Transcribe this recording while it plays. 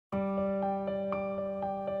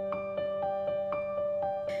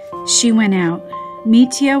She went out.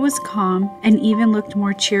 Mitya was calm and even looked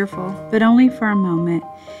more cheerful, but only for a moment.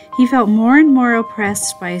 He felt more and more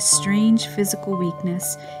oppressed by a strange physical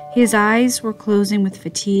weakness. His eyes were closing with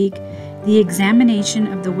fatigue. The examination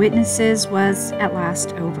of the witnesses was at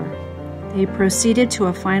last over. They proceeded to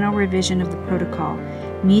a final revision of the protocol.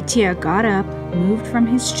 Mitya got up, moved from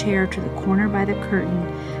his chair to the corner by the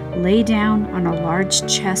curtain, lay down on a large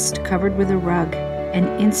chest covered with a rug, and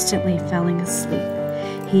instantly fell asleep.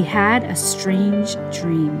 He had a strange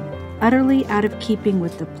dream, utterly out of keeping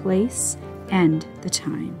with the place and the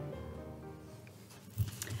time.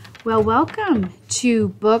 Well, welcome to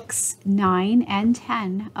books 9 and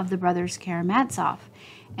 10 of the Brothers Karamazov.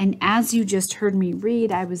 And as you just heard me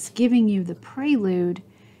read, I was giving you the prelude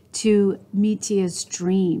to Mitya's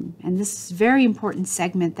dream. And this is a very important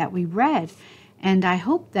segment that we read. And I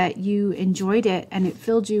hope that you enjoyed it and it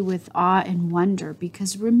filled you with awe and wonder.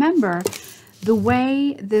 Because remember, the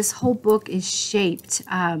way this whole book is shaped,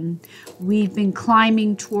 we've been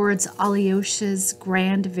climbing towards Alyosha's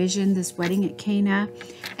grand vision, this wedding at Cana.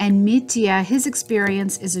 And Mitya, his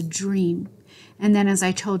experience is a dream. And then, as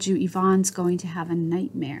I told you, Ivan's going to have a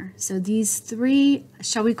nightmare. So these three,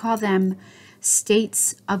 shall we call them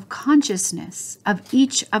states of consciousness of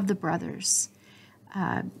each of the brothers,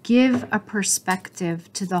 give a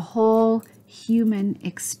perspective to the whole human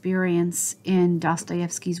experience in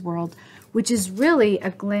Dostoevsky's world, which is really a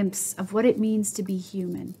glimpse of what it means to be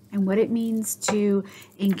human and what it means to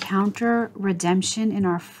encounter redemption in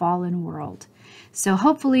our fallen world. So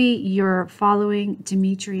hopefully you're following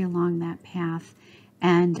Dmitri along that path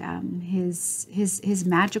and his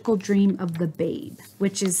magical dream of the babe,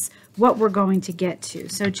 which is what we're going to get to.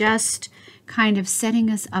 So just kind of setting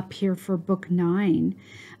us up here for book 9.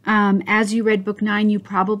 As you read book 9, you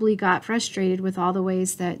probably got frustrated with all the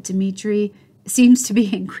ways that Dmitri seems to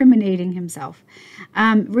be incriminating himself.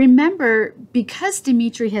 Remember, because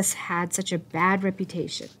Dmitri has had such a bad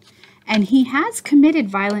reputation, and he has committed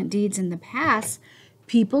violent deeds in the past,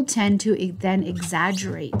 people tend to then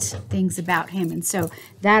exaggerate things about him. And so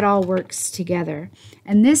that all works together.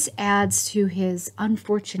 And this adds to his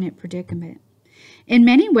unfortunate predicament. In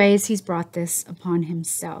many ways, he's brought this upon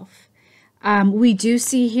himself. We do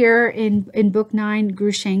see here in book 9,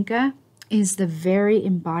 Grushenka is the very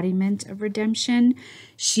embodiment of redemption.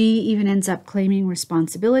 She even ends up claiming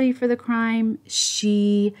responsibility for the crime.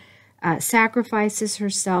 She sacrifices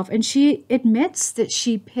herself, and she admits that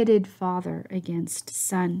she pitted father against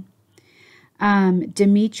son.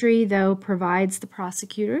 Dmitri, though, provides the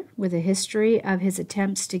prosecutor with a history of his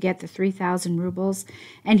attempts to get the 3,000 rubles,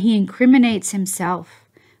 and he incriminates himself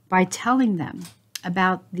by telling them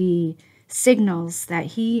about the signals that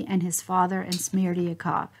he and his father and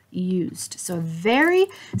Smerdyakov used. So a very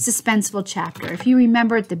suspenseful chapter. If you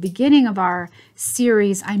remember at the beginning of our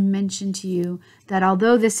series, I mentioned to you that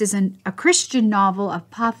although this is a Christian novel of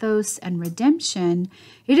pathos and redemption,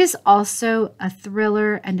 it is also a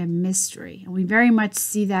thriller and a mystery. And we very much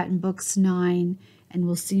see that in books 9, and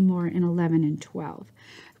we'll see more in 11 and 12,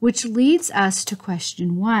 which leads us to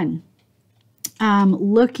question 1.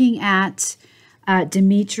 Looking at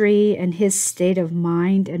Dmitri and his state of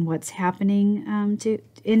mind and what's happening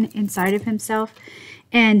inside of himself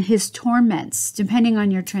and his torments, depending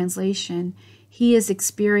on your translation, he is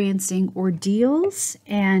experiencing ordeals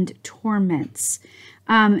and torments.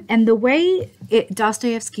 And the way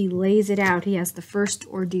Dostoevsky lays it out, he has the first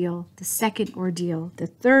ordeal, the second ordeal, the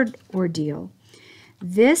third ordeal.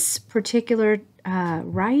 This particular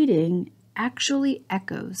writing actually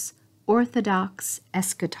echoes Orthodox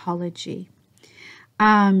eschatology.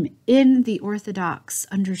 In the Orthodox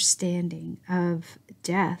understanding of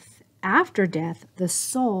death, after death, the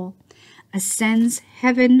soul ascends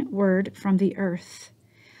heavenward from the earth.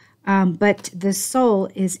 But the soul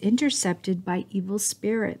is intercepted by evil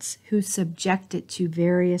spirits who subject it to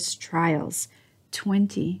various trials,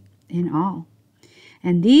 20 in all.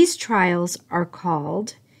 And these trials are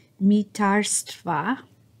called mitarstva.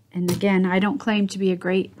 And again, I don't claim to be a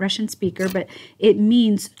great Russian speaker, but it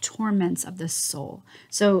means torments of the soul.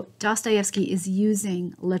 So Dostoevsky is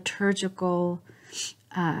using liturgical,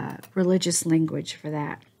 religious language for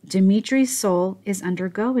that. Dmitri's soul is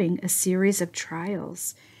undergoing a series of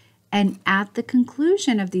trials. And at the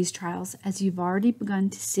conclusion of these trials, as you've already begun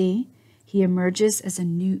to see, he emerges as a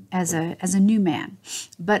new man.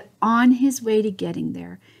 But on his way to getting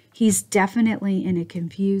there, he's definitely in a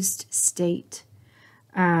confused state.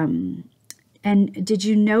 And did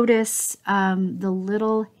you notice the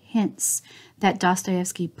little hints that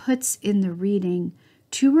Dostoevsky puts in the reading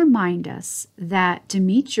to remind us that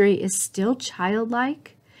Dmitri is still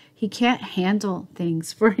childlike? he can't handle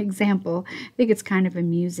things. For example, I think it's kind of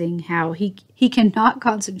amusing how he cannot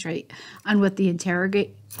concentrate on what the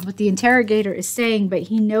interrogator is saying, but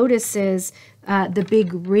he notices the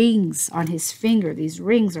big rings on his finger. These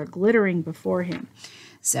rings are glittering before him.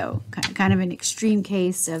 So kind of an extreme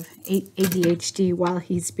case of ADHD while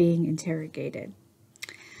he's being interrogated.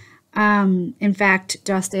 In fact,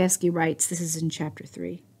 Dostoevsky writes, this is in chapter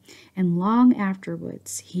 3, and long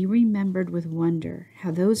afterwards he remembered with wonder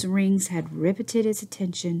how those rings had riveted his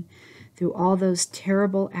attention through all those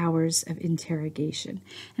terrible hours of interrogation.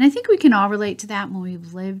 And I think we can all relate to that when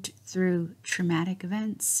we've lived through traumatic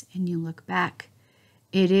events and you look back.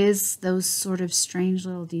 It is those sort of strange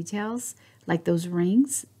little details, like those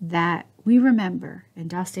rings, that we remember, and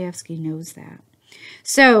Dostoevsky knows that.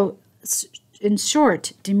 So, in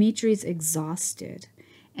short, Dmitri's exhausted,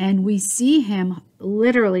 and we see him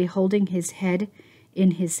literally holding his head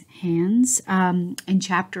in his hands. In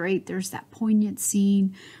chapter 8, there's that poignant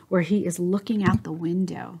scene where he is looking out the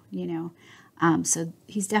window, so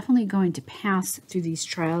he's definitely going to pass through these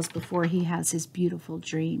trials before he has his beautiful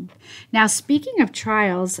dream. Now, speaking of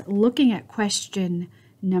trials, looking at question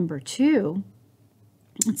number 2,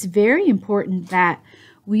 it's very important that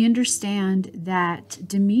we understand that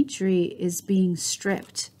Dmitri is being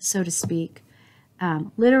stripped, so to speak,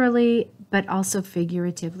 literally, but also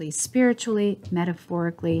figuratively, spiritually,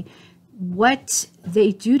 metaphorically. What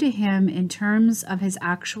they do to him in terms of his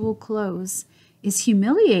actual clothes is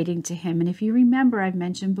humiliating to him. And if you remember, I've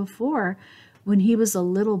mentioned before, when he was a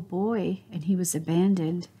little boy and he was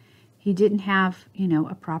abandoned, he didn't have,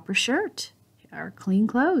 a proper shirt or clean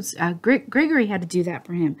clothes. Grigory had to do that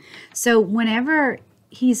for him. So whenever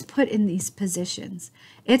he's put in these positions,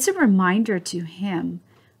 it's a reminder to him,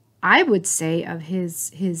 I would say, of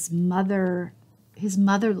his motherlessness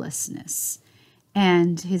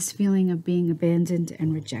and his feeling of being abandoned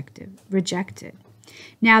and rejected.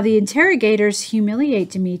 Now, the interrogators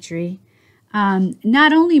humiliate Dmitri,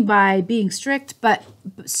 not only by being stripped, but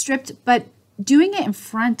doing it in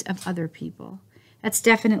front of other people. That's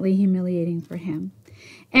definitely humiliating for him.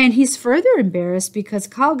 And he's further embarrassed because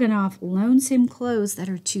Kolganov loans him clothes that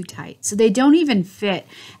are too tight, so they don't even fit.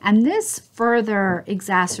 And this further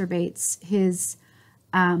exacerbates his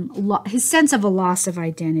sense of a loss of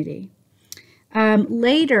identity.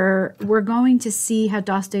 Later, we're going to see how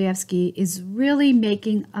Dostoevsky is really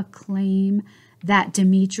making a claim that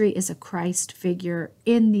Dmitri is a Christ figure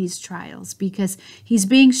in these trials, because he's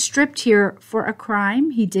being stripped here for a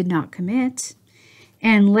crime he did not commit.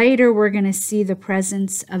 And later, we're going to see the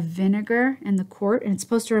presence of vinegar in the court, and it's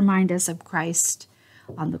supposed to remind us of Christ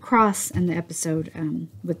on the cross and the episode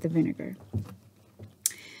with the vinegar.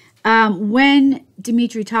 When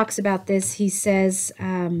Dmitri talks about this, he says,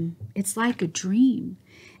 it's like a dream.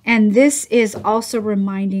 And this is also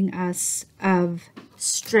reminding us of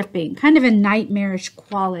stripping, kind of a nightmarish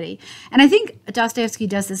quality. And I think Dostoevsky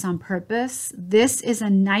does this on purpose. This is a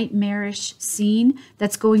nightmarish scene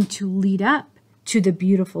that's going to lead up to the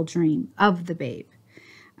beautiful dream of the babe.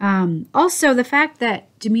 Also, the fact that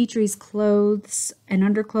Dmitri's clothes and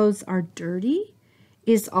underclothes are dirty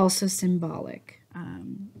is also symbolic.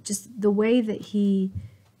 Just the way that he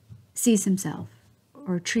sees himself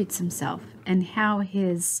or treats himself and how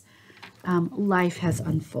his life has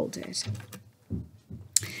unfolded.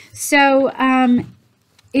 So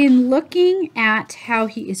in looking at how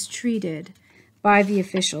he is treated by the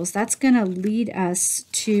officials, that's going to lead us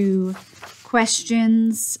to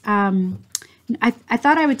questions. I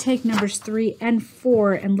thought I would take numbers 3 and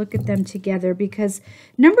 4 and look at them together, because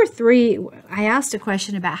number 3, I asked a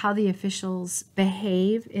question about how the officials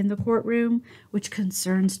behave in the courtroom, which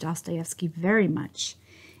concerns Dostoevsky very much.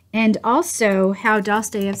 And also how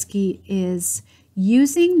Dostoevsky is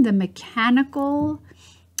using the mechanical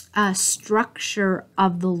structure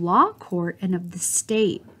of the law court and of the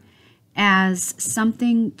state as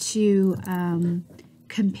something to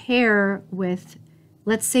compare with,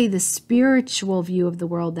 let's say, the spiritual view of the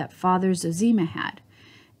world that Father Zosima had.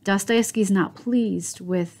 Dostoevsky is not pleased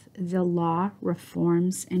with the law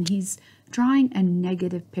reforms, and he's drawing a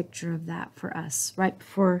negative picture of that for us right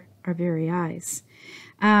before our very eyes.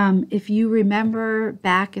 If you remember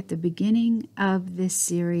back at the beginning of this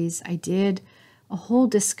series, I did a whole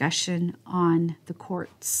discussion on the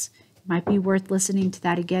courts. It might be worth listening to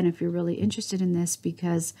that again if you're really interested in this,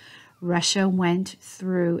 because Russia went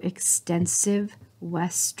through extensive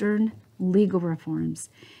Western legal reforms,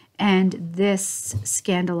 and this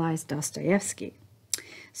scandalized Dostoevsky.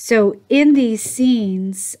 So in these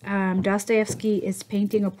scenes, Dostoevsky is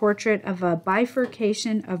painting a portrait of a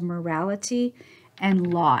bifurcation of morality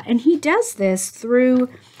and law. And he does this through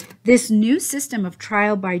this new system of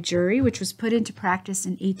trial by jury, which was put into practice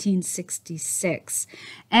in 1866.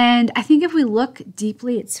 And I think if we look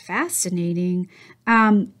deeply, it's fascinating.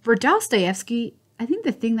 For Dostoevsky, I think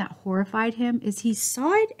the thing that horrified him is he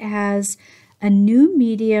saw it as a new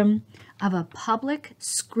medium of a public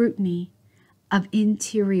scrutiny of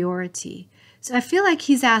interiority. So I feel like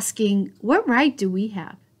he's asking, what right do we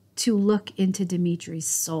have to look into Dmitri's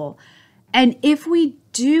soul? And if we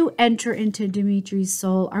do enter into Dmitri's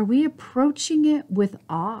soul, are we approaching it with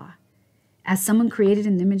awe as someone created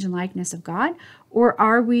in the image and likeness of God? Or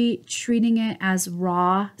are we treating it as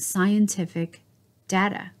raw scientific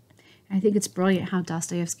data? And I think it's brilliant how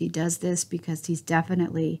Dostoevsky does this, because he's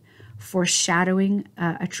definitely foreshadowing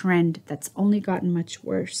a trend that's only gotten much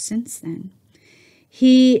worse since then.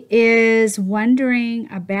 He is wondering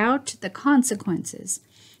about the consequences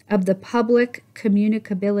of the public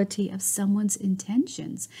communicability of someone's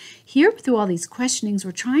intentions. Here, through all these questionings,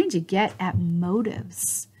 we're trying to get at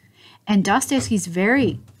motives. And Dostoevsky's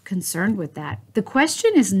very concerned with that. The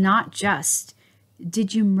question is not just,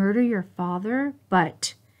 did you murder your father?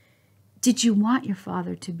 But did you want your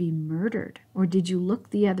father to be murdered? Or did you look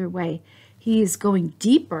the other way? He is going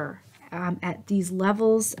deeper at these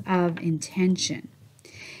levels of intention.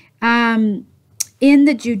 In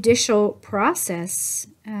the judicial process,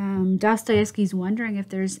 Dostoevsky's wondering if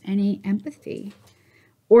there's any empathy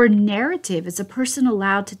or narrative. Is a person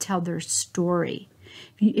allowed to tell their story?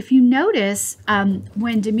 If you notice,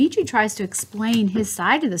 when Dmitri tries to explain his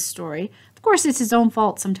side of the story, of course, it's his own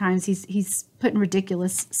fault sometimes. He's put in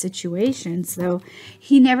ridiculous situations, though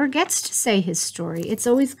he never gets to say his story. It's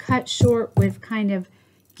always cut short with kind of,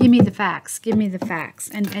 give me the facts, give me the facts.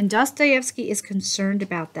 And Dostoevsky is concerned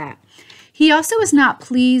about that. He also is not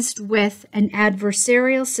pleased with an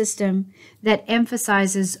adversarial system that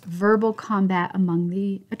emphasizes verbal combat among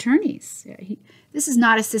the attorneys. This is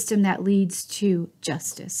not a system that leads to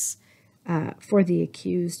justice for the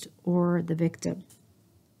accused or the victim.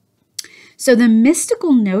 So the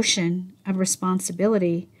mystical notion of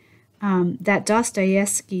responsibility that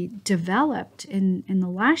Dostoevsky developed in the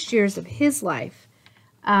last years of his life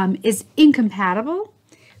is incompatible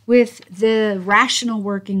with the rational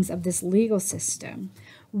workings of this legal system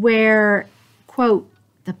where, quote,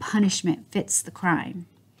 the punishment fits the crime.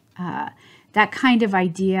 That kind of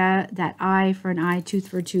idea that eye for an eye, tooth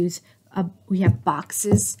for a tooth, we have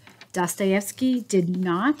boxes. Dostoevsky did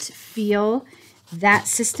not feel that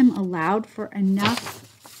system allowed for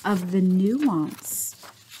enough of the nuance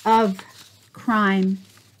of crime,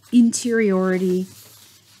 interiority,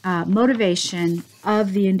 motivation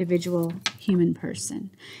of the individual human person.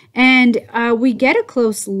 And we get a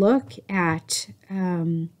close look at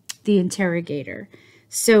the interrogator.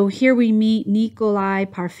 So here we meet Nikolai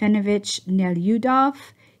Parfenovich Nelyudov.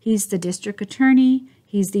 He's the district attorney.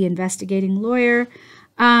 He's the investigating lawyer.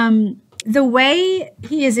 The way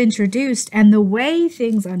he is introduced and the way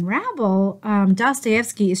things unravel,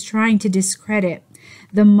 Dostoevsky is trying to discredit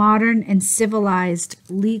the modern and civilized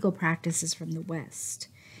legal practices from the West.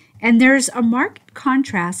 And there's a marked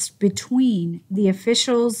contrast between the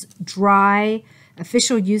official's dry,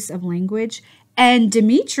 official use of language and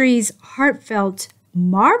Dmitri's heartfelt,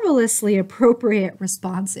 marvelously appropriate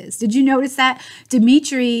responses. Did you notice that?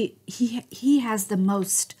 Dmitri, he has the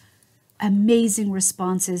most amazing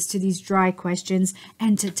responses to these dry questions.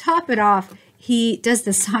 And to top it off, he does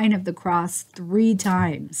the sign of the cross 3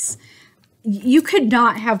 times. You could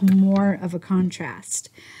not have more of a contrast.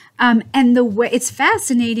 And the way it's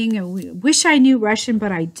fascinating, I wish I knew Russian,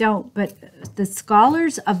 but I don't. But the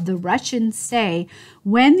scholars of the Russian say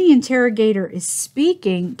when the interrogator is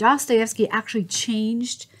speaking, Dostoevsky actually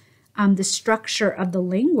changed the structure of the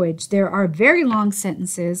language. There are very long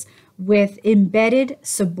sentences with embedded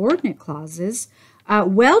subordinate clauses,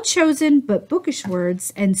 well-chosen but bookish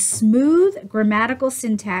words, and smooth grammatical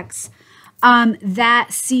syntax that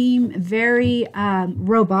seem very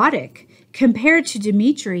robotic compared to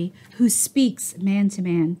Dmitri, who speaks man to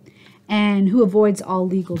man and who avoids all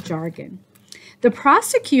legal jargon. The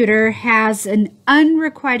prosecutor has an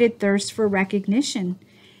unrequited thirst for recognition,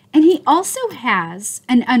 and he also has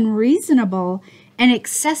an unreasonable and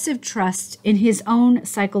excessive trust in his own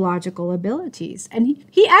psychological abilities. And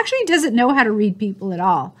he actually doesn't know how to read people at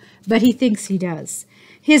all, but he thinks he does.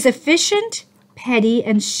 His efficient, petty,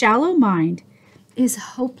 and shallow mind is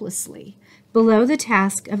hopelessly below the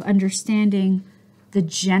task of understanding the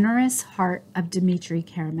generous heart of Dmitri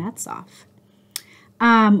Karamazov.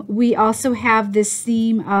 We also have this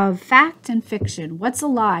theme of fact and fiction. What's a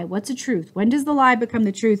lie? What's a truth? When does the lie become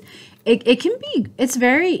the truth? It's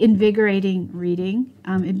very invigorating reading.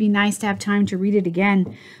 It'd be nice to have time to read it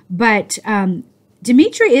again. But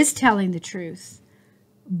Dmitri is telling the truth,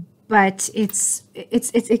 but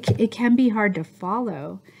it can be hard to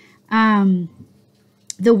follow.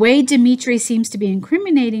 The way Dmitri seems to be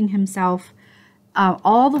incriminating himself,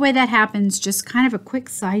 all the way that happens, just kind of a quick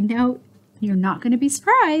side note, you're not going to be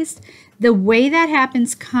surprised. The way that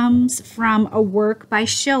happens comes from a work by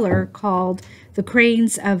Schiller called The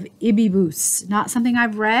Cranes of Ibibus. Not something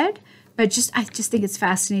I've read, but I just think it's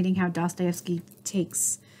fascinating how Dostoevsky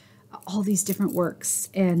takes all these different works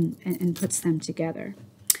and puts them together.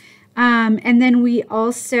 And then we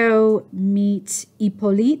also meet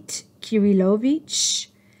Ippolit Kirillovich,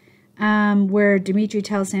 where Dmitri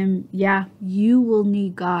tells him, yeah, you will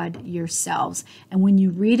need God yourselves. And when you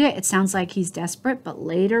read it, it sounds like he's desperate, but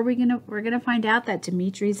later we're gonna find out that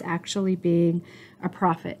Dmitri's actually being a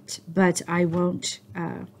prophet. But I won't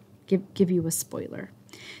give you a spoiler.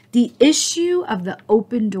 The issue of the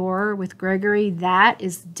open door with Gregory, that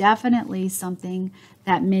is definitely something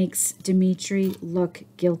that makes Dmitri look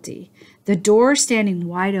guilty. The door standing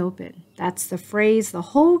wide open, that's the phrase. The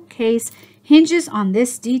whole case hinges on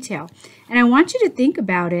this detail. And I want you to think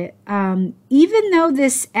about it. Even though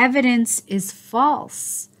this evidence is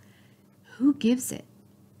false, who gives it?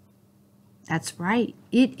 That's right.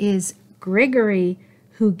 It is Grigory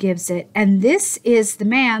who gives it. And this is the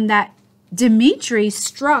man that Dmitri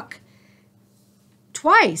struck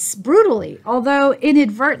twice, brutally, although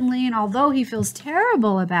inadvertently, and although he feels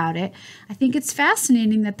terrible about it. I think it's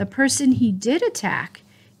fascinating that the person he did attack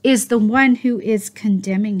is the one who is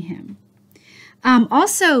condemning him.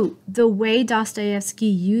 Also, the way Dostoevsky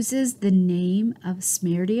uses the name of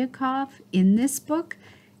Smerdyakov in this book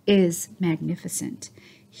is magnificent.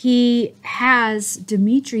 He has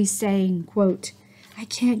Dmitri saying, quote, I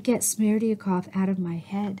can't get Smerdyakov out of my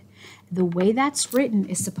head. The way that's written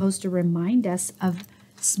is supposed to remind us of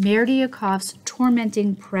Smerdyakov's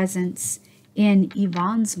tormenting presence in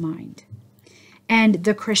Ivan's mind. And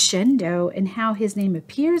the crescendo and how his name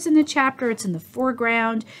appears in the chapter, it's in the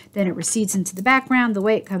foreground, then it recedes into the background, the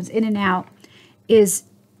way it comes in and out is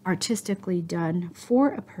artistically done for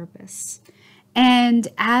a purpose. And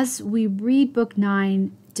as we read book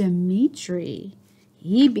 9, Dmitri,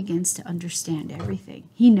 he begins to understand everything.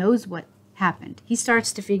 He knows what happened. He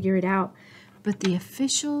starts to figure it out, but the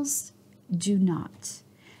officials do not.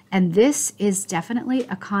 And this is definitely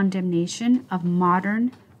a condemnation of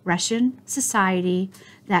modern Russian society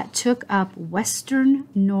that took up Western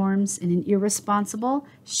norms in an irresponsible,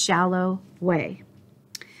 shallow way.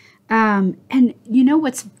 And you know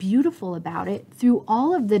what's beautiful about it? Through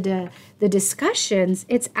all of the discussions,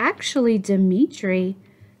 it's actually Dmitri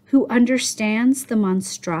who understands the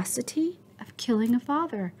monstrosity of killing a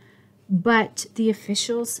father, but the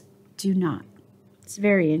officials do not. It's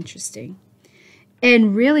very interesting.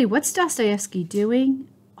 And really, what's Dostoevsky doing?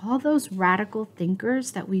 All those radical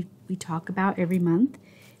thinkers that we talk about every month,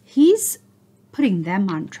 he's putting them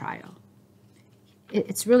on trial.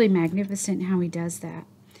 It's really magnificent how he does that.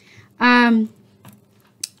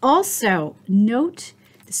 Also, note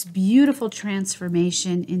this beautiful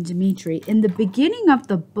transformation in Dmitri. In the beginning of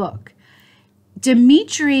the book,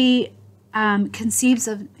 Dmitri conceives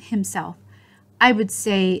of himself, I would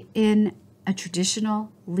say, in a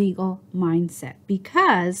traditional legal mindset,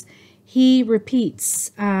 because he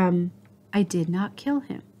repeats, I did not kill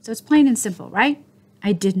him. So it's plain and simple, right?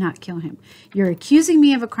 I did not kill him. You're accusing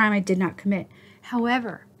me of a crime I did not commit.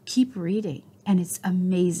 However, keep reading, and it's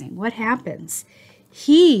amazing what happens.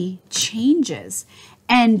 He changes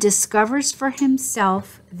and discovers for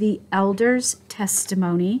himself the elders'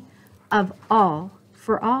 testimony of all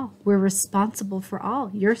for all. We're responsible for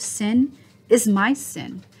all. Your sin is my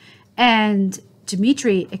sin. And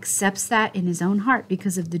Dmitri accepts that in his own heart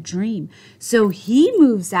because of the dream. So he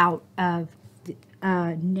moves out of the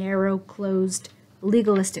narrow, closed,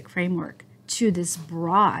 legalistic framework to this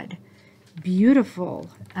broad, beautiful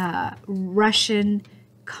Russian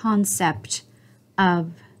concept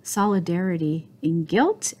of solidarity in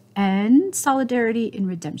guilt and solidarity in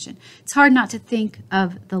redemption. It's hard not to think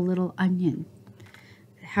of The Little Onion,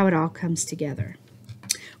 how it all comes together.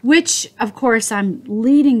 Which, of course, I'm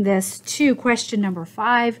leading this to question number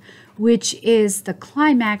 5, which is the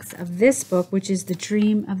climax of this book, which is The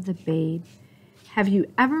Dream of the Babe. Have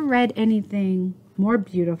you ever read anything more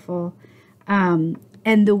beautiful? And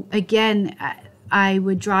again, I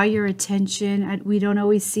would draw your attention. We don't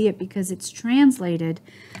always see it because it's translated.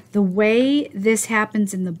 The way this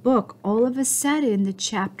happens in the book, all of a sudden the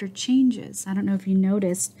chapter changes. I don't know if you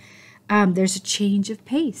noticed. There's a change of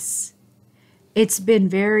pace. It's been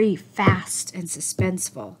very fast and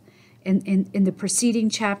suspenseful. In the preceding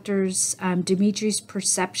chapters, Dimitri's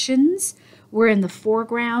perceptions were in the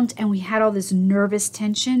foreground, and we had all this nervous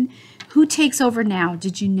tension. Who takes over now?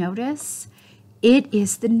 Did you notice? It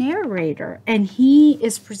is the narrator, and he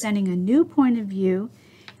is presenting a new point of view.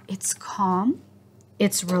 It's calm,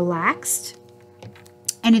 it's relaxed,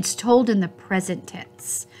 and it's told in the present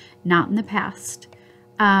tense, not in the past,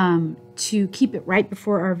 to keep it right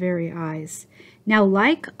before our very eyes. Now,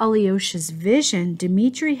 like Alyosha's vision,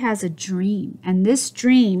 Dimitri has a dream, and this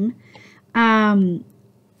dream,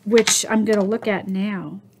 which I'm going to look at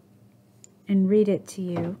now and read it to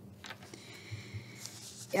you.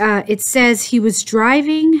 It says he was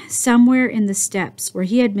driving somewhere in the steppes where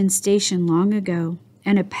he had been stationed long ago,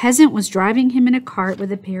 and a peasant was driving him in a cart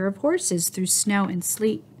with a pair of horses through snow and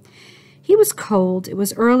sleet. He was cold. It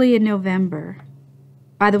was early in November.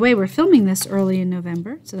 By the way, we're filming this early in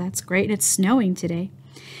November, so that's great. It's snowing today.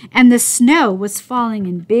 And the snow was falling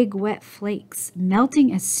in big wet flakes,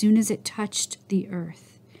 melting as soon as it touched the earth.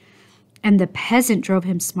 And the peasant drove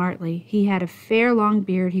him smartly. He had a fair long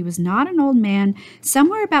beard. He was not an old man,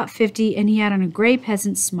 somewhere about 50, and he had on a gray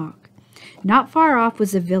peasant smock. Not far off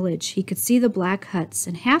was a village. He could see the black huts,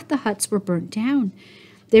 and half the huts were burnt down.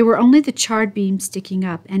 They were only the charred beams sticking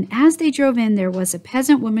up, and as they drove in, there were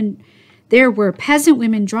peasant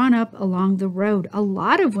women drawn up along the road. A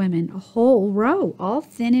lot of women, a whole row, all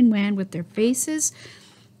thin and wan, with their faces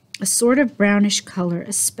a sort of brownish color,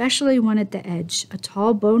 especially one at the edge, a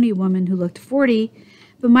tall, bony woman who looked 40,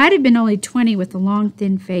 but might have been only 20, with a long,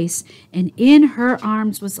 thin face, and in her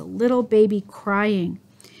arms was a little baby crying,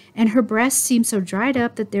 and her breasts seemed so dried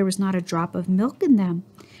up that there was not a drop of milk in them.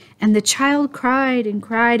 And the child cried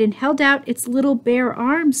and held out its little bare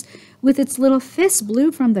arms with its little fists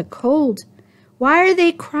blue from the cold. "Why are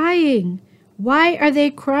they crying? Why are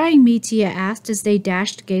they crying?" Mitya asked as they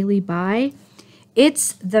dashed gaily by.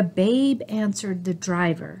 "It's the babe," answered the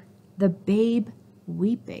driver, "the babe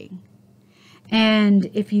weeping." And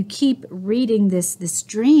if you keep reading this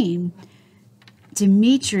dream,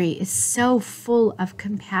 Dimitri is so full of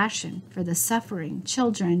compassion for the suffering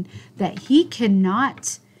children that he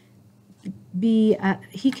cannot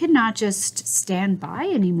just stand by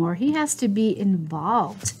anymore. He has to be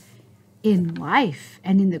involved in life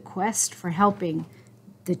and in the quest for helping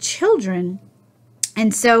the children.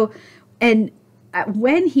 And so,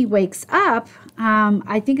 when he wakes up,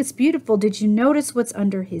 I think it's beautiful. Did you notice what's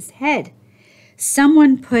under his head?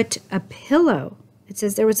 Someone put a pillow. It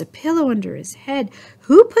says there was a pillow under his head.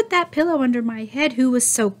 "Who put that pillow under my head? Who was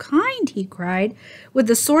so kind?" he cried, with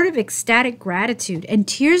a sort of ecstatic gratitude and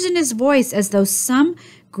tears in his voice, as though some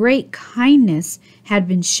great kindness had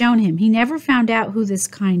been shown him. He never found out who this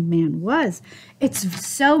kind man was. It's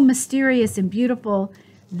so mysterious and beautiful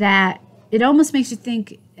that it almost makes you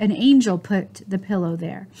think an angel put the pillow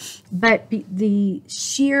there. But the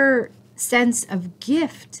sheer sense of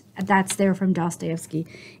gift that's there from Dostoevsky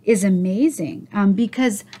is amazing,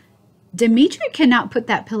 because Dmitri cannot put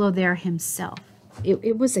that pillow there himself.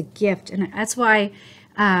 It was a gift, and that's why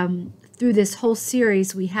through this whole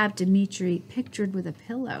series we have Dmitri pictured with a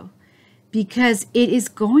pillow, because it is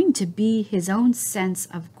going to be his own sense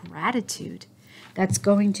of gratitude that's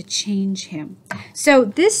going to change him. So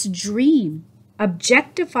this dream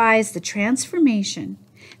objectifies the transformation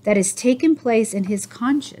that has taken place in his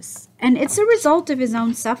conscious, and it's a result of his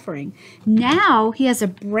own suffering. Now he has a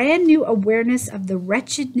brand new awareness of the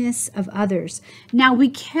wretchedness of others. Now we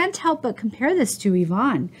can't help but compare this to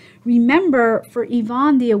Ivan. Remember, for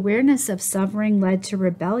Ivan, the awareness of suffering led to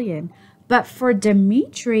rebellion, but for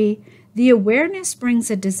Dmitri, the awareness brings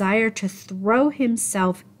a desire to throw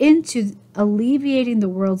himself into alleviating the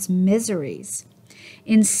world's miseries,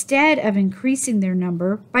 instead of increasing their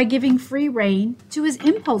number by giving free rein to his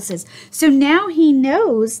impulses. So now he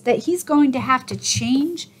knows that he's going to have to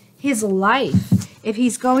change his life if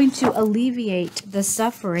he's going to alleviate the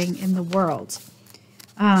suffering in the world.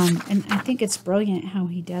 And I think it's brilliant how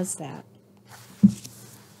he does that.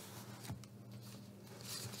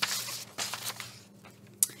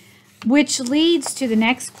 Which leads to the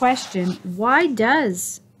next question. Why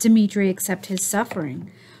does Dmitri accept his suffering?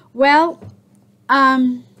 Well,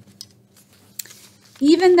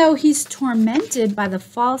 even though he's tormented by the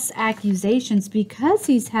false accusations because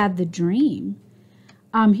he's had the dream,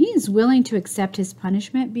 he is willing to accept his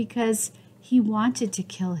punishment because he wanted to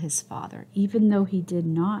kill his father, even though he did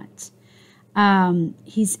not.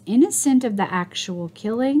 He's innocent of the actual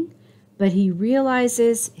killing, but he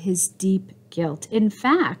realizes his deep guilt. In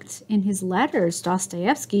fact, in his letters,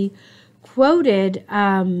 Dostoevsky quoted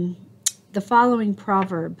the following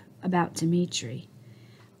proverb about Dmitri.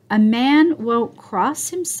 A man won't cross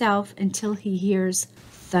himself until he hears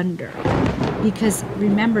thunder. Because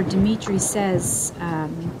remember, Dmitri says, or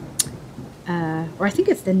I think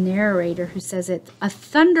it's the narrator who says it, a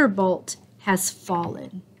thunderbolt has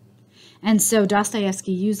fallen. And so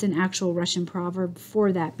Dostoevsky used an actual Russian proverb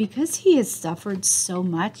for that. Because he has suffered so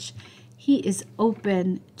much, he is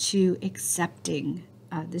open to accepting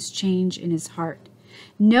this change in his heart.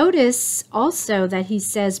 Notice also that he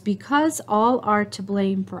says, because all are to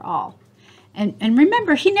blame for all. And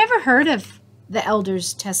remember, he never heard of the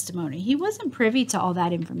elder's testimony. He wasn't privy to all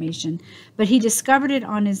that information, but he discovered it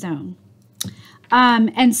on his own.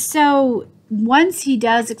 And so once he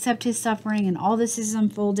does accept his suffering and all this is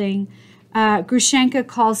unfolding, Grushenka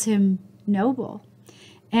calls him noble.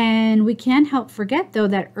 And we can't help forget, though,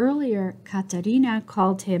 that earlier Katerina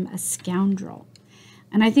called him a scoundrel.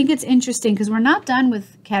 And I think it's interesting because we're not done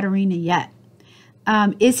with Katerina yet.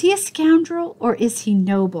 Is he a scoundrel or is he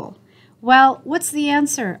noble? Well, what's the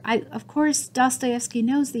answer? Of course, Dostoevsky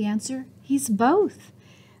knows the answer. He's both.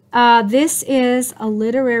 This is a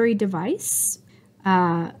literary device.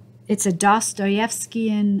 It's a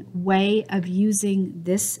Dostoevskian way of using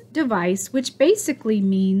this device, which basically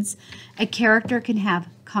means a character can have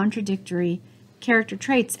contradictory character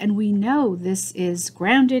traits. And we know this is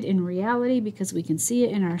grounded in reality because we can see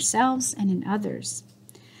it in ourselves and in others.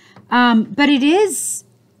 But it is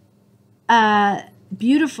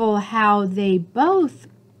beautiful how they both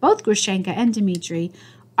Grushenka and Dmitri,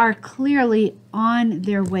 are clearly on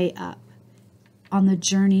their way up on the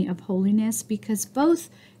journey of holiness, because both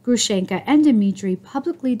Grushenka and Dmitri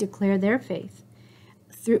publicly declare their faith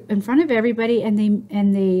in front of everybody, and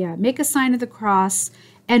they make a sign of the cross.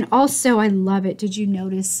 And also, I love it. Did you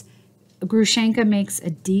notice Grushenka makes a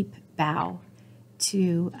deep bow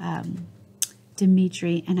to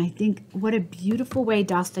Dmitri? And I think what a beautiful way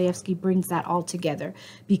Dostoevsky brings that all together.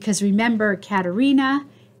 Because remember, Katerina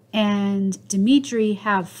and Dmitri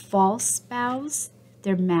have false bows.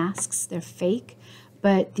 They're masks. They're fake.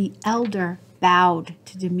 But the elder bowed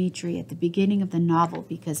to Dmitri at the beginning of the novel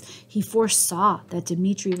because he foresaw that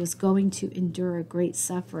Dmitri was going to endure a great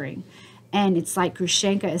suffering. And it's like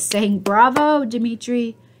Grushenka is saying, bravo,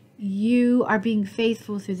 Dmitri, you are being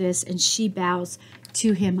faithful through this. And she bows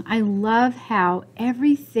to him. I love how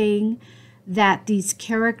everything that these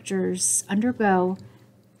characters undergo,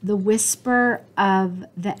 the whisper of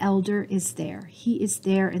the elder is there. He is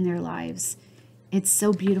there in their lives. It's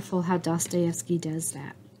so beautiful how Dostoevsky does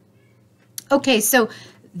that. Okay, so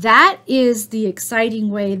that is the exciting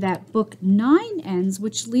way that book 9 ends,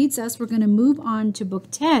 which leads us, we're going to move on to book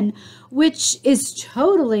 10, which is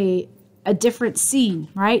totally a different scene,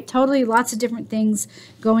 right? Totally lots of different things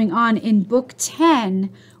going on. In book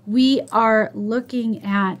 10, we are looking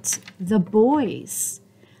at the boys.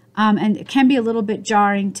 And it can be a little bit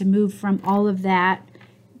jarring to move from all of that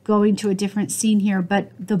going to a different scene here,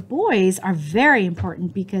 but the boys are very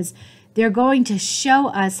important because they're going to show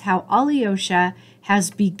us how Alyosha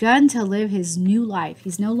has begun to live his new life.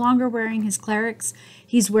 He's no longer wearing his clerics.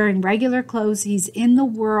 He's wearing regular clothes. He's in the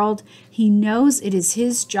world. He knows it is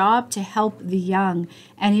his job to help the young,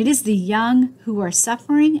 and it is the young who are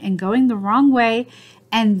suffering and going the wrong way,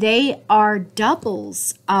 and they are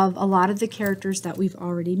doubles of a lot of the characters that we've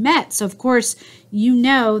already met. So, of course, you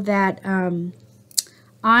know that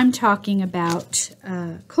I'm talking about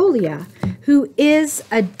Kolya, who is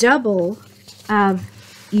a double of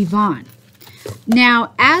Ivan.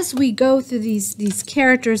 Now, as we go through these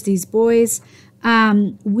characters, these boys,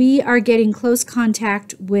 we are getting close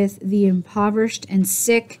contact with the impoverished and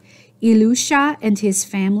sick Ilusha and his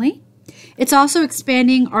family. It's also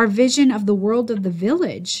expanding our vision of the world of the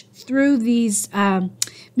village through these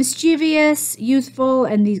mischievous, youthful,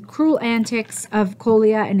 and these cruel antics of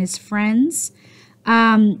Kolya and his friends.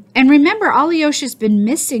 And remember, Alyosha's been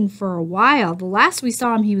missing for a while. The last we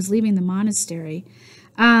saw him, he was leaving the monastery.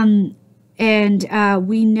 And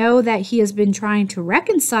we know that he has been trying to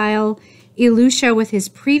reconcile Ilusha with his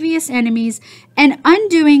previous enemies and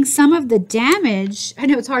undoing some of the damage. I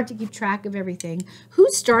know it's hard to keep track of everything. Who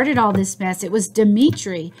started all this mess? It was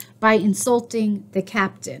Dmitri by insulting the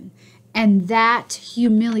captain. And that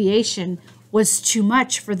humiliation was too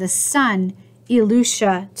much for the son,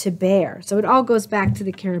 Ilusha, to bear. So it all goes back to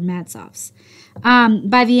the Karamazovs.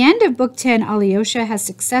 By the end of book 10, Alyosha has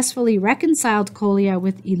successfully reconciled Kolya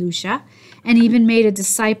with Ilusha and even made a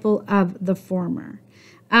disciple of the former.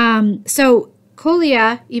 So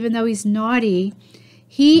Kolya, even though he's naughty,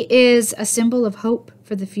 he is a symbol of hope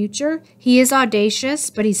for the future. He is audacious,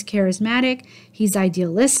 but he's charismatic. He's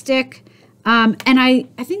idealistic. And I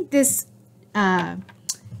think this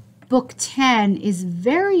book 10 is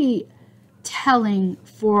very telling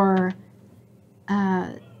for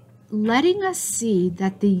letting us see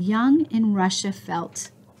that the young in Russia felt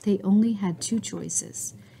they only had two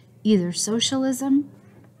choices, either socialism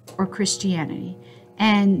or Christianity.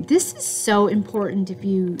 And this is so important if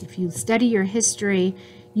you study your history,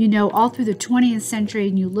 you know, all through the 20th century,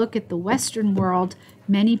 and you look at the Western world,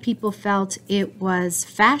 many people felt it was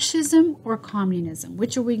fascism or communism.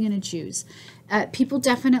 Which are we going to choose? People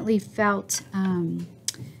definitely felt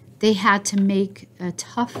they had to make a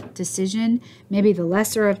tough decision, maybe the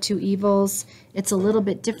lesser of two evils. It's a little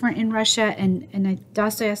bit different in Russia, and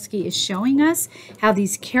Dostoevsky is showing us how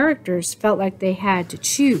these characters felt like they had to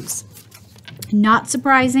choose. Not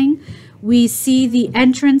surprising, we see the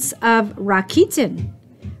entrance of Rakitin.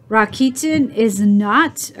 Rakitin is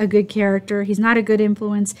not a good character. He's not a good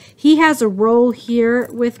influence. He has a role here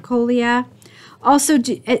with Kolya. Also,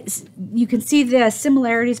 you can see the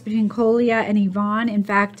similarities between Kolya and Ivan. In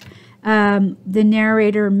fact, the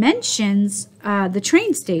narrator mentions the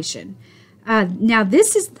train station. Now,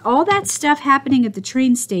 this is all that stuff happening at the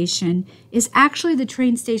train station is actually the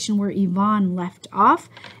train station where Ivan left off.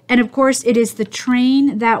 And of course, it is the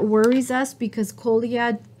train that worries us because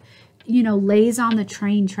Kolya, you know, lays on the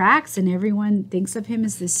train tracks and everyone thinks of him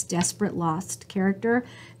as this desperate, lost character.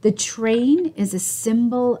 The train is a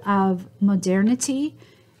symbol of modernity.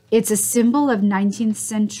 It's a symbol of 19th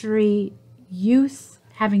century youth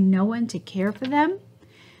having no one to care for them.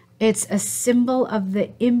 It's a symbol of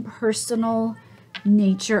the impersonal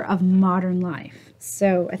nature of modern life.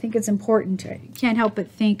 So I think it's important. I can't help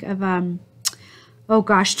but think of,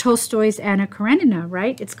 Tolstoy's Anna Karenina,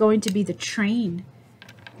 right? It's going to be the train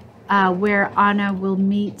where Anna will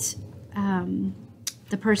meet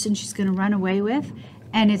the person she's going to run away with,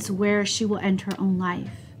 and it's where she will end her own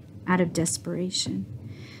life out of desperation.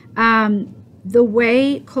 The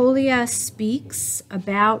way Kolya speaks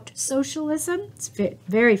about socialism, it's a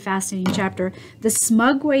very fascinating chapter. The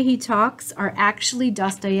smug way he talks are actually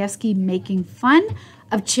Dostoevsky making fun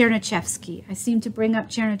of Chernyshevsky. I seem to bring up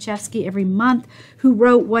Chernyshevsky every month, who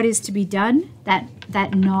wrote What Is to Be Done,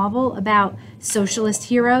 that novel about socialist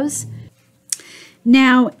heroes.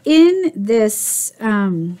 Now, in this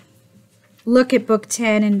look at book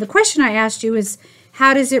 10, and the question I asked you is,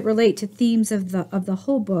 how does it relate to themes of the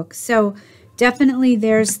whole book? So definitely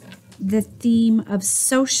there's the theme of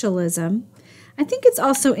socialism. I think it's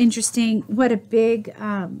also interesting what a big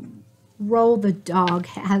role the dog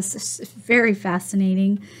has. It's very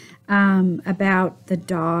fascinating about the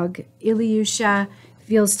dog. Ilyusha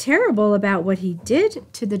feels terrible about what he did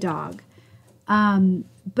to the dog.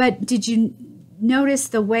 But did you notice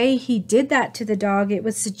the way he did that to the dog? It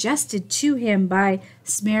was suggested to him by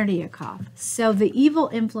Smerdyakov. So the evil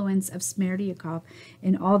influence of Smerdyakov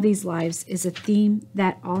in all these lives is a theme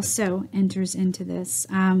that also enters into this.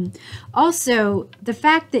 Also, the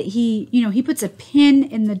fact that he puts a pin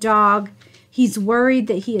in the dog. He's worried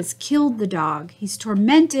that he has killed the dog. He's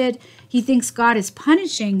tormented. He thinks God is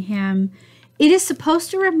punishing him. It is supposed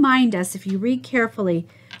to remind us, if you read carefully,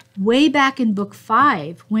 way back in book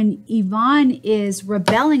 5, when Ivan is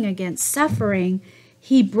rebelling against suffering,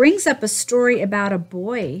 he brings up a story about a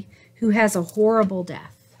boy who has a horrible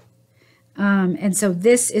death. And so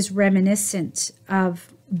this is reminiscent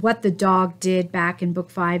of what the dog did back in book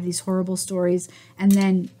 5, these horrible stories. And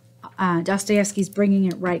then Dostoevsky's bringing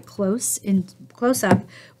it right close up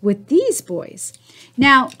with these boys.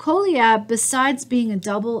 Now, Kolya, besides being a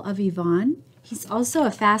double of Ivan, he's also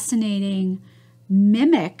a fascinating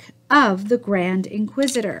mimic of the Grand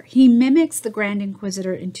Inquisitor. He mimics the Grand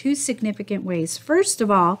Inquisitor in two significant ways. First of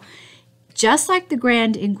all, just like the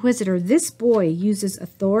Grand Inquisitor, this boy uses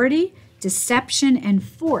authority, deception, and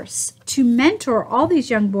force to mentor all these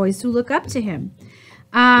young boys who look up to him.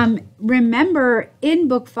 Remember, in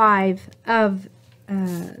book 5 of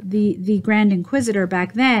the Grand Inquisitor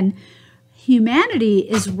back then, humanity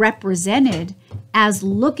is represented as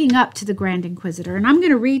looking up to the Grand Inquisitor. And I'm going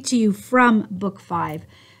to read to you from book 5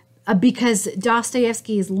 because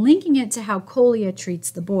Dostoevsky is linking it to how Kolya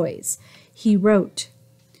treats the boys. He wrote,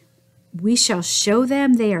 "We shall show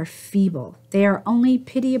them they are feeble. They are only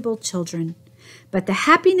pitiable children. But the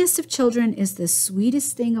happiness of children is the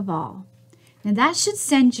sweetest thing of all." Now that should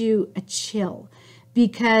send you a chill,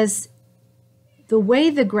 because the way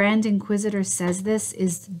the Grand Inquisitor says this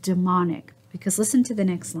is demonic. Because listen to the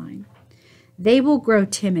next line. "They will grow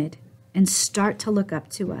timid and start to look up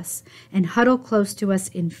to us and huddle close to us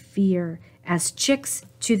in fear as chicks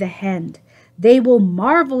to the hen. They will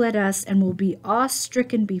marvel at us and will be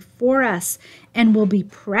awe-stricken before us and will be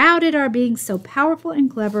proud at our being so powerful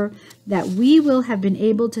and clever that we will have been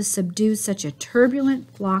able to subdue such a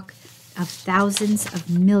turbulent flock of thousands of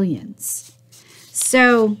millions.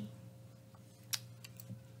 So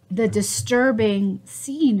the disturbing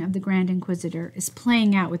scene of the Grand Inquisitor is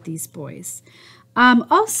playing out with these boys.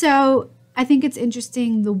 Also, I think it's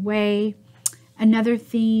interesting the way another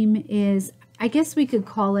theme is, I guess we could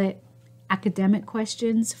call it academic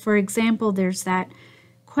questions. For example, there's that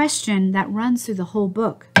question that runs through the whole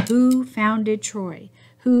book. Who founded Troy?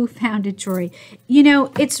 Who founded Troy? You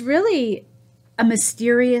know, it's really a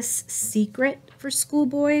mysterious secret for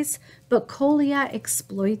schoolboys, but Kolya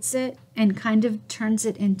exploits it and kind of turns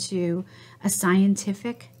it into a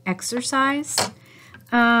scientific exercise.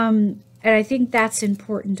 And I think that's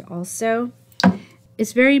important also.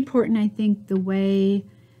 It's very important, I think, the way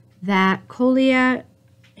that Kolya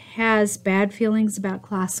has bad feelings about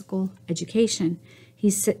classical education.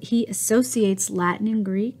 He associates Latin and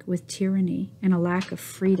Greek with tyranny and a lack of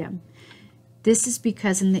freedom. This is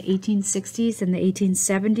because in the 1860s and the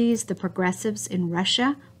 1870s, the progressives in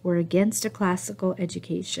Russia were against a classical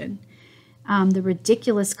education. The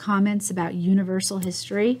ridiculous comments about universal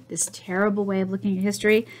history, this terrible way of looking at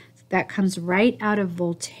history, that comes right out of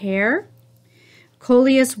Voltaire.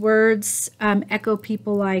 Kolya's words echo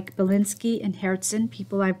people like Belinsky and Herzen,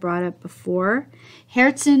 people I've brought up before.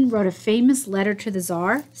 Herzen wrote a famous letter to the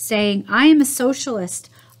Tsar saying, I am a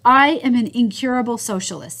socialist. I am an incurable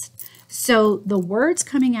socialist. So the words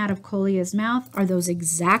coming out of Kolya's mouth are those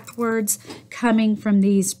exact words coming from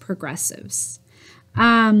these progressives.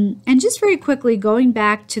 And just very quickly, going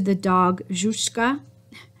back to the dog Zhushka,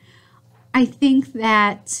 I think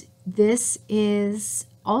that this is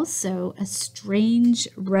also a strange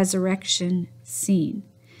resurrection scene.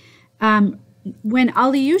 When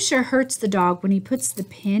Alyosha hurts the dog, when he puts the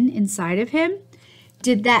pin inside of him,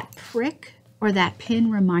 did that prick or that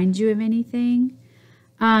pin remind you of anything?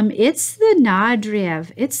 It's the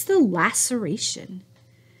Nadriev, it's the laceration.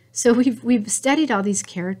 So we've studied all these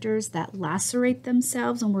characters that lacerate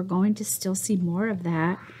themselves, and we're going to still see more of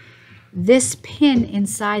that. This pin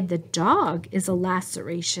inside the dog is a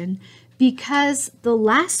laceration because the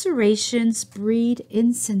lacerations breed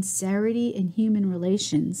insincerity in human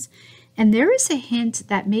relations. And there is a hint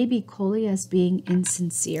that maybe Kolya is being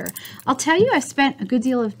insincere. I'll tell you, I've spent a good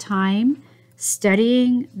deal of time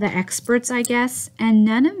studying the experts, I guess, and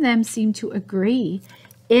none of them seem to agree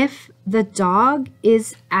if the dog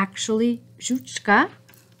is actually Zhushka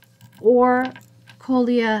or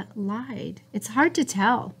Kolya lied. It's hard to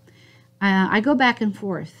tell. I go back and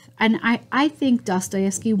forth, and I think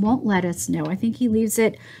Dostoevsky won't let us know. I think he leaves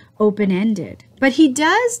it open-ended. But he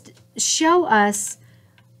does show us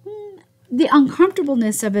the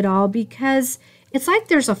uncomfortableness of it all, because it's like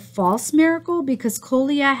there's a false miracle because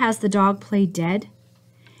Kolya has the dog play dead,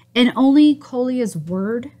 and only Kolya's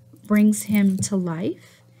word brings him to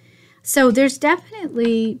life. So there's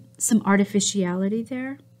definitely some artificiality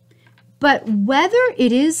there. But whether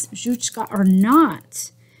it is Zhushka or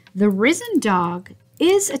not, the risen dog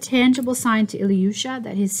is a tangible sign to Ilyusha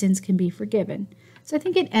that his sins can be forgiven. So I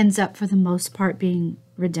think it ends up, for the most part, being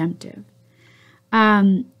redemptive.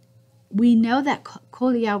 We know that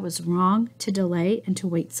Kolya was wrong to delay and to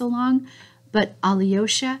wait so long, but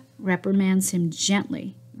Alyosha reprimands him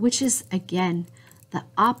gently, which is, again, the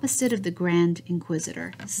opposite of the Grand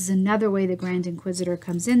Inquisitor. This is another way the Grand Inquisitor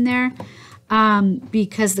comes in there,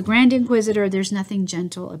 because the Grand Inquisitor, there's nothing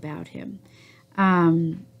gentle about him.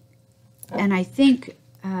 And I think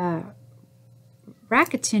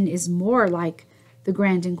Rakitin is more like the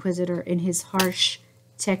Grand Inquisitor in his harsh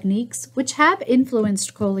techniques, which have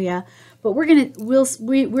influenced Kolya, but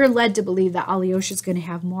we're led to believe that Alyosha is going to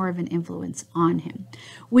have more of an influence on him,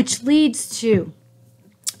 which leads to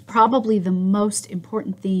probably the most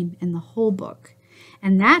important theme in the whole book,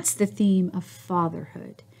 and that's the theme of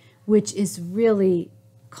fatherhood, which is really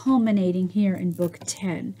culminating here in Book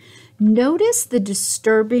 10. Notice the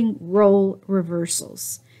disturbing role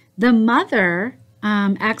reversals. The mother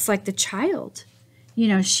acts like the child. You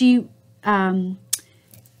know, she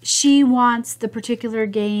wants the particular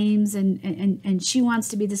games, and she wants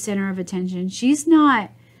to be the center of attention. She's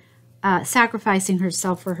not sacrificing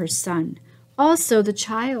herself for her son. Also, the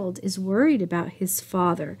child is worried about his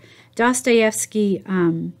father. Dostoevsky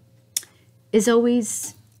is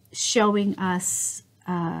always showing us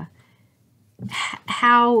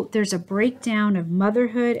how there's a breakdown of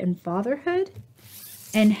motherhood and fatherhood,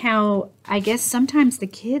 and how, I guess, sometimes the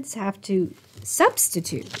kids have to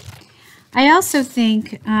substitute. I also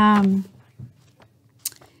think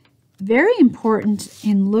very important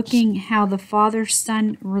in looking how the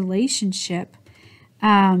father-son relationship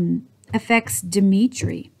affects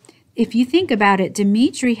Dmitri. If you think about it,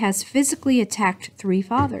 Dmitri has physically attacked 3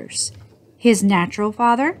 fathers: his natural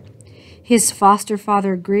father, his foster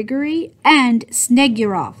father Grigory, and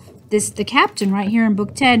Snegurov, the captain right here in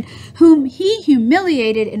Book 10, whom he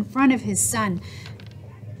humiliated in front of his son.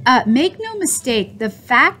 Make no mistake, the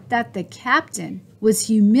fact that the captain was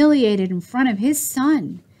humiliated in front of his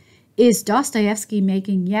son is Dostoevsky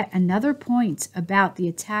making yet another point about the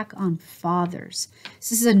attack on fathers.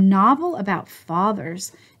 This is a novel about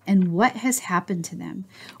fathers and what has happened to them.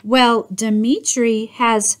 Well, Dmitri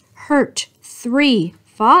has hurt 3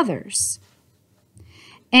 fathers.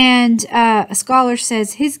 And a scholar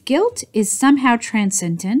says his guilt is somehow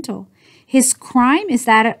transcendental. His crime is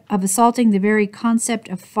that of assaulting the very concept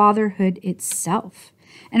of fatherhood itself.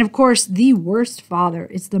 And of course, the worst father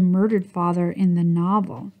is the murdered father in the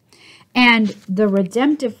novel. And the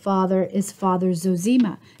redemptive father is Father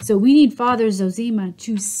Zosima. So we need Father Zosima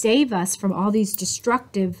to save us from all these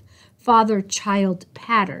destructive father-child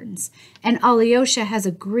patterns. And Alyosha has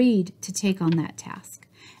agreed to take on that task.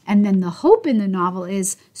 And then the hope in the novel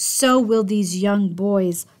is, so will these young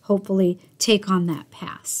boys hopefully take on that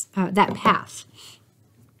path.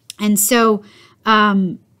 And so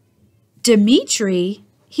Dmitri,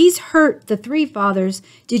 he's hurt the 3 fathers.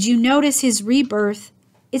 Did you notice his rebirth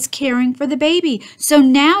is caring for the baby? So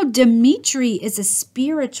now Dmitri is a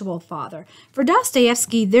spiritual father. For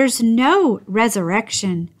Dostoevsky, there's no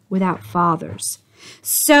resurrection without fathers.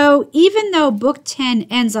 So even though Book 10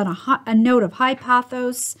 ends on a note of high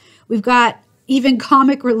pathos, we've got even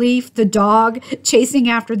comic relief, the dog chasing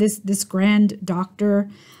after this grand doctor.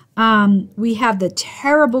 We have the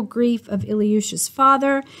terrible grief of Ilyusha's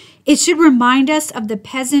father. It should remind us of the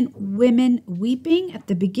peasant women weeping at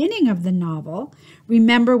the beginning of the novel.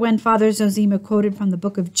 Remember when Father Zosima quoted from the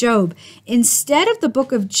book of Job. Instead of the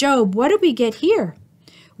book of Job, what do we get here?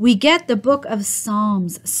 We get the book of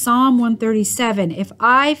Psalms, Psalm 137. If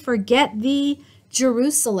I forget thee,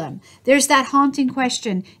 Jerusalem. There's that haunting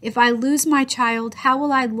question. If I lose my child, how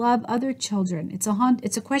will I love other children?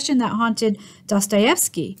 It's a question that haunted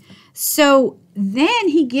Dostoevsky. So then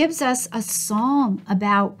he gives us a psalm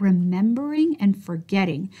about remembering and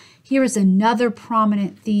forgetting. Here is another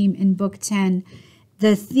prominent theme in Book 10,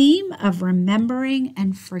 the theme of remembering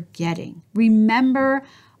and forgetting. Remember,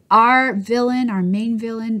 our main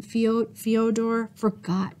villain, Fyodor,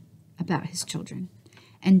 forgot about his children.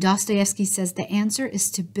 And Dostoevsky says the answer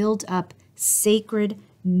is to build up sacred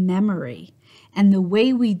memory. And the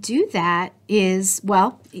way we do that is,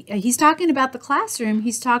 well, he's talking about the classroom.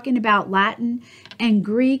 He's talking about Latin and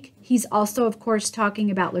Greek. He's also, of course,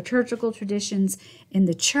 talking about liturgical traditions in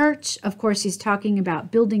the church. Of course, he's talking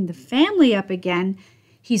about building the family up again.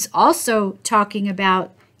 He's also talking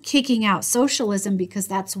about kicking out socialism because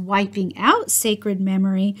that's wiping out sacred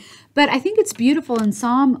memory. But I think it's beautiful in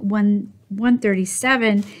Psalm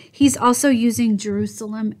 137, he's also using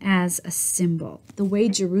Jerusalem as a symbol. The way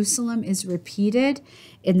Jerusalem is repeated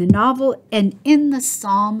in the novel and in the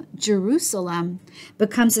psalm, Jerusalem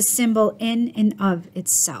becomes a symbol in and of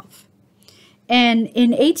itself. And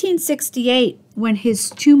in 1868, when his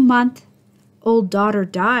 2-month-old daughter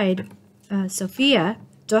died, Sophia,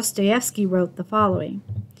 Dostoevsky wrote the following: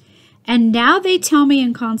 "And now they tell me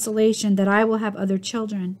in consolation that I will have other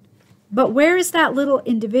children. But where is that little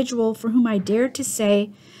individual for whom I dared to say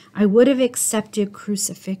I would have accepted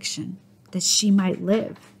crucifixion, that she might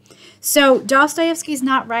live?" So Dostoevsky's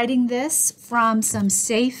not writing this from some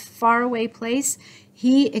safe, faraway place.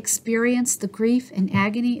 He experienced the grief and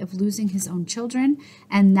agony of losing his own children,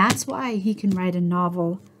 and that's why he can write a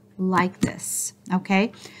novel like this,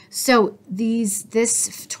 okay? So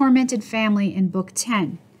this tormented family in Book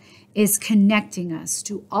 10 is connecting us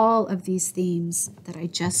to all of these themes that I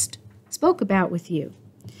just spoke about with you,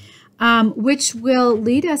 which will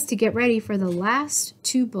lead us to get ready for the last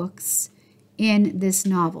 2 books in this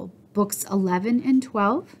novel. Books 11 and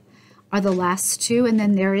 12 are the last 2, and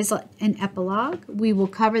then there is an epilogue. We will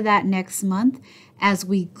cover that next month as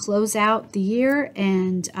we close out the year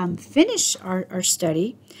and finish our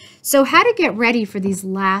study. So how to get ready for these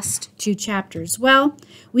last 2 chapters? Well,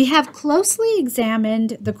 we have closely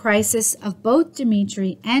examined the crisis of both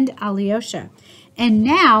Dmitri and Alyosha. And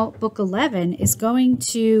now, Book 11 is going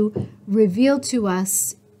to reveal to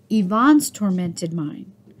us Ivan's tormented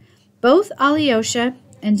mind. Both Alyosha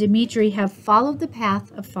and Dmitri have followed the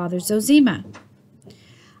path of Father Zosima.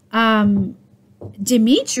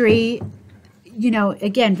 Dmitri,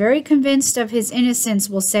 again, very convinced of his innocence,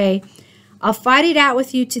 will say, I'll fight it out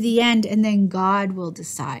with you to the end, and then God will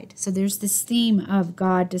decide. So there's this theme of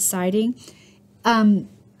God deciding.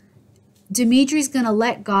 Dimitri's going to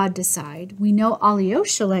let God decide. We know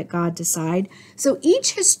Alyosha let God decide. So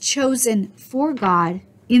each has chosen for God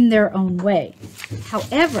in their own way.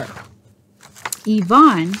 However,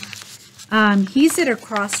 Ivan, he's at a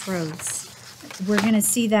crossroads. We're going to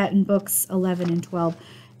see that in books 11 and 12.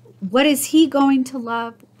 What is he going to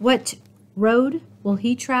love? What road will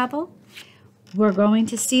he travel? We're going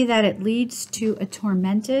to see that it leads to a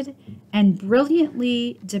tormented and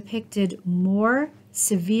brilliantly depicted more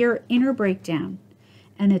severe inner breakdown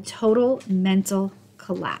and a total mental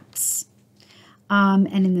collapse. And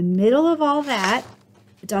in the middle of all that,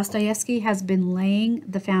 Dostoevsky has been laying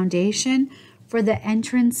the foundation for the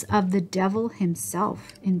entrance of the devil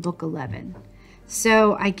himself in book 11.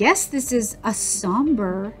 So I guess this is a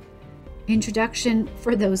somber introduction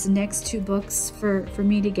for those next two books for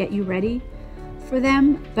me to get you ready for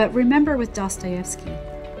them. But remember, with Dostoevsky,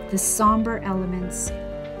 the somber elements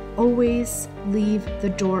always leave the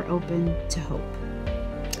door open to hope.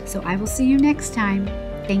 So I will see you next time.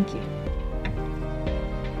 Thank you.